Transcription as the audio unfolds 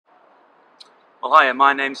Well, hiya,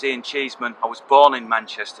 my name's Ian Cheeseman. I was born in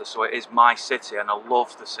Manchester, so it is my city, and I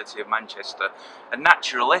love the city of Manchester. And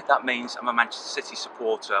naturally, that means I'm a Manchester City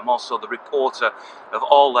supporter. I'm also the reporter of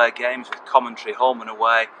all their games with commentary home and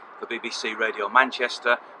away for BBC Radio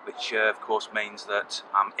Manchester, which of course means that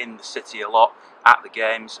I'm in the city a lot at the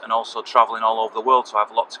games and also travelling all over the world, so I have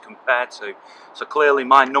a lot to compare to. So clearly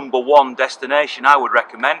my number one destination I would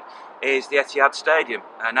recommend is the Etihad Stadium.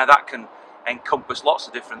 Now that can encompass lots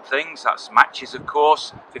of different things. That's matches, of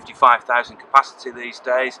course, 55,000 capacity these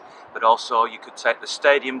days, but also you could take the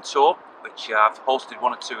stadium tour, which I've hosted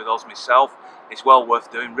one or two of those myself. It's well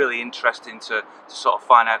worth doing, really interesting to sort of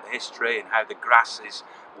find out the history and how the grass is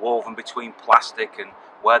woven between plastic and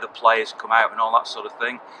where the players come out and all that sort of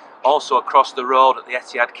thing. Also across the road at the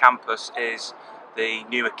Etihad campus is the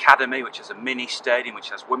new academy, which has a mini stadium, which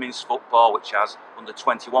has women's football, which has under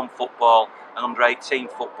 21 football and under 18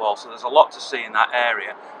 football. So there's a lot to see in that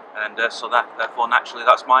area, and therefore naturally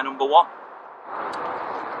that's my number one.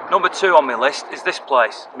 Number two on my list is this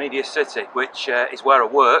place, Media City, which is where I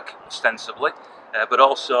work ostensibly, but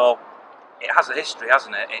also it has a history,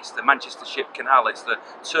 hasn't it? It's the Manchester Ship Canal, it's the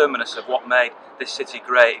terminus of what made this city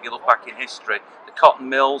great if you look back in history. The cotton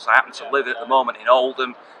mills, I happen to live at the moment in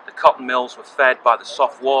Oldham, the cotton mills were fed by the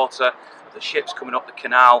soft water of the ships coming up the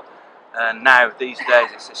canal, and now these days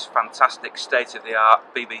it's this fantastic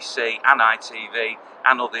state-of-the-art BBC and ITV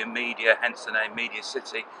and other media, hence the name Media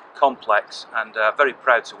City complex, and very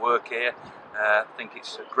proud to work here. I think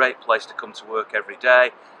it's a great place to come to work every day.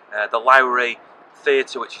 The Lowry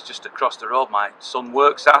Theatre, which is just across the road, my son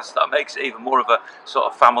works at, so that makes it even more of a sort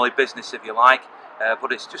of family business if you like,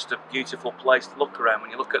 but it's just a beautiful place to look around.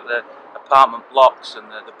 When you look at the apartment blocks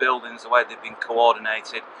and the buildings, the way they've been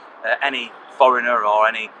coordinated, any foreigner or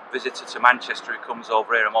any visitor to Manchester who comes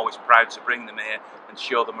over here, I'm always proud to bring them here and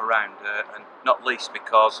show them around, and not least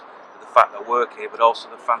because of the fact that I work here, but also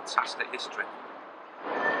the fantastic history.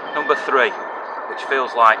 Number three, which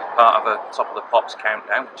feels like part of a Top of the Pops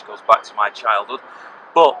countdown, which goes back to my childhood.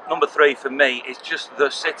 But number three for me is just the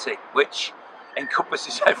city, which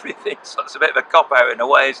encompasses everything, so it's a bit of a cop-out in a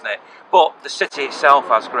way, isn't it? But the city itself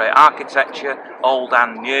has great architecture, old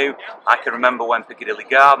and new. I can remember when Piccadilly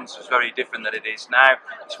Gardens was very different than it is now.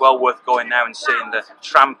 It's well worth going now and seeing the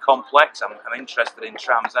tram complex. I'm interested in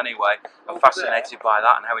trams anyway. I'm fascinated by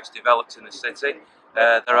that and how it's developed in the city.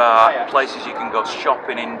 There are places you can go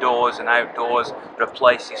shopping indoors and outdoors. There are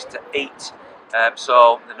places to eat.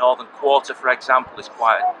 So the Northern Quarter, for example, is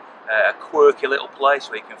quite a quirky little place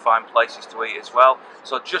where you can find places to eat as well.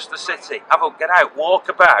 So just the city. Get out, walk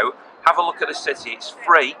about, have a look at the city. It's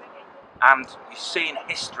free, and you're seeing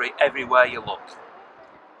history everywhere you look.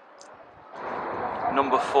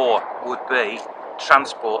 Number four would be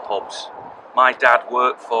transport hubs. My dad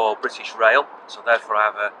worked for British Rail, so therefore I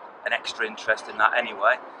have an extra interest in that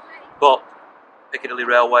anyway. But Piccadilly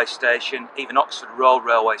Railway Station, even Oxford Road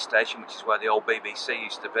Railway Station, which is where the old BBC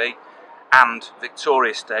used to be, and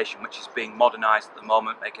Victoria Station, which is being modernised at the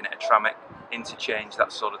moment, making it a tram interchange,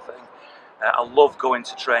 that sort of thing. I love going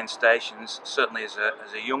to train stations. Certainly as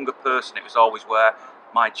a younger person, it was always where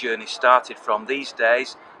my journey started from. These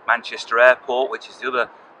days, Manchester Airport, which is the other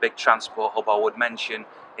big transport hub I would mention,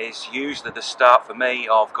 is usually the start for me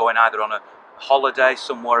of going either on a holiday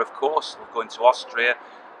somewhere, of course, or going to Austria,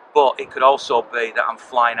 but it could also be that I'm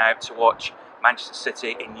flying out to watch Manchester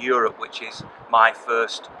City in Europe, which is my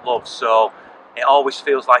first love. So it always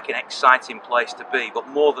feels like an exciting place to be, but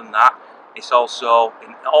more than that, it's also,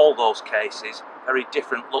 in all those cases, very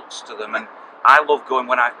different looks to them. And I love going,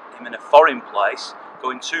 when I'm in a foreign place,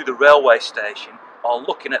 going to the railway station or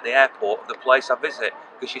looking at the airport of the place I visit,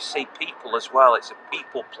 because you see people as well. It's a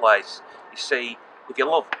people place. You see, if you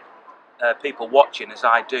love people watching as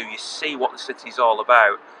I do, you see what the city's all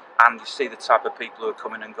about, and you see the type of people who are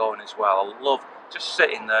coming and going as well. I love just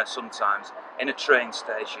sitting there sometimes in a train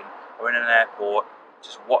station or in an airport,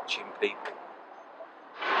 just watching people.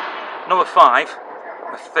 Number five,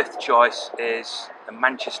 my fifth choice, is the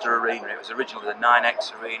Manchester Arena. It was originally the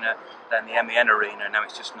 9X Arena, then the MEN Arena, now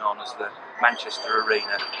it's just known as the Manchester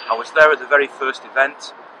Arena. I was there at the very first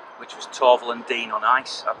event, which was Torval and Dean on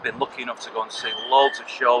ice. I've been lucky enough to go and see loads of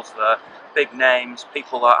shows there, big names,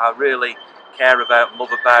 people that I really care about and love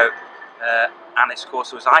about, and of course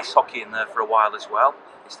there was ice hockey in there for a while as well.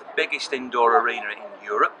 It's the biggest indoor arena in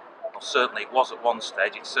Europe. Well, certainly it was at one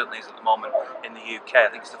stage, it certainly is at the moment in the UK. I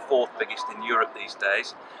think it's the fourth biggest in Europe these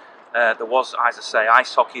days. There was, as I say,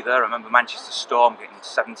 ice hockey there. I remember Manchester Storm getting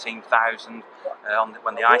 17,000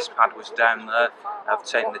 when the ice pad was down there. I've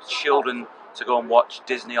taken the children to go and watch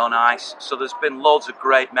Disney on Ice. So there's been loads of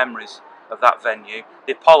great memories of that venue.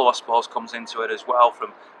 The Apollo, I suppose, comes into it as well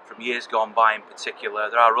from from years gone by in particular.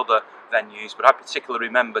 There are other venues, but I particularly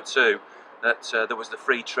remember too that there was the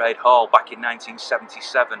Free Trade Hall back in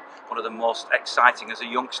 1977, one of the most exciting as a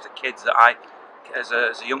youngster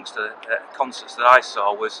concerts that I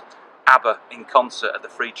saw was ABBA in concert at the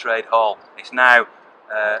Free Trade Hall. It's now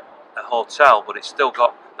a hotel, but it's still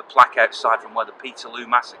got the plaque outside from where the Peterloo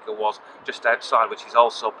Massacre was, just outside, which is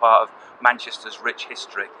also part of Manchester's rich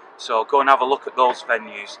history. So go and have a look at those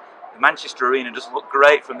venues. The Manchester Arena doesn't look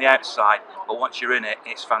great from the outside, but once you're in it,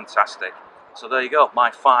 it's fantastic. So there you go, my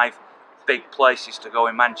 5 big places to go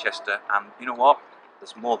in Manchester, and you know what?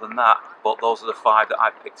 There's more than that, but those are the 5 that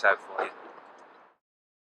I picked out for you.